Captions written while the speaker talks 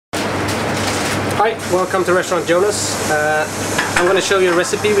Hi, welcome to Restaurant Jonas. I'm going to show you a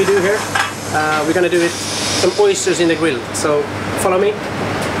recipe we do here. We're going to do some oysters in the grill. So follow me.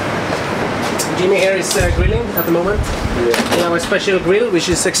 Jimmy here is grilling at the moment. Yeah. We have a special grill which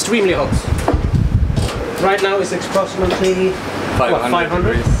is extremely hot. Right now it's approximately 500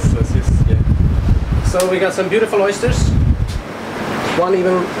 degrees Celsius. Yeah. So we got some beautiful oysters. One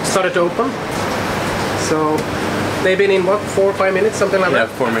even started to open. So they've been in what, 4 or 5 minutes, something like that?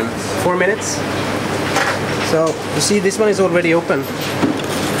 Yeah, 4 minutes. 4 minutes. So you see, this one is already open.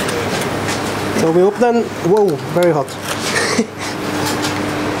 So we open them. Whoa, very hot.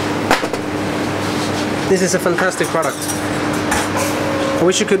 This is a fantastic product. I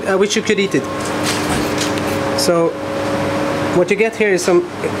wish you could eat it. So what you get here is some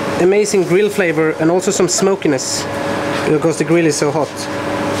amazing grill flavor and also some smokiness because the grill is so hot.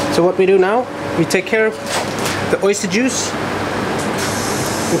 So what we do now, we take care of the oyster juice.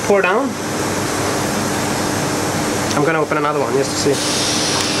 We pour down. I'm gonna open another one just to see.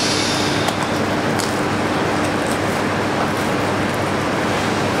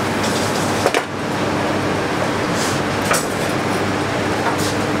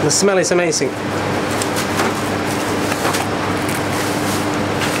 The smell is amazing.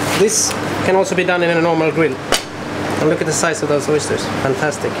 This can also be done in a normal grill. And look at the size of those oysters.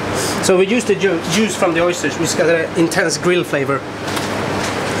 Fantastic. So we use the juice from the oysters, which got an intense grill flavor.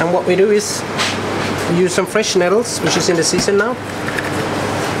 And what we do is we use some fresh nettles, which is in the season now.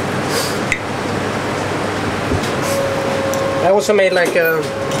 I also made like a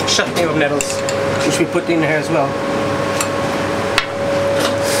chutney of nettles, which we put in here as well.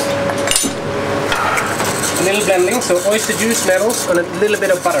 A little blending, so oyster juice, nettles, and a little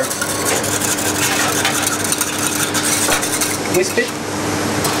bit of butter. Whisk it.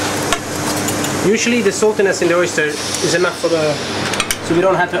 Usually the saltiness in the oyster is enough for the, so we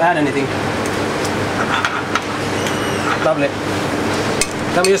don't have to add anything. Lovely.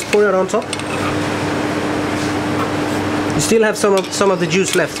 Then we just pour it on top. You still have some of the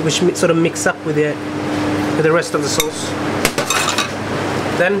juice left, which sort of mix up with the rest of the sauce.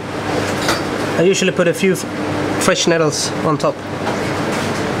 Then I usually put a few fresh nettles on top,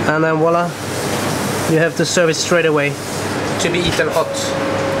 and then voila, you have to serve it straight away to be eaten hot.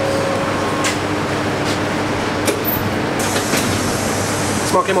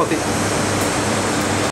 Smakar måttigt.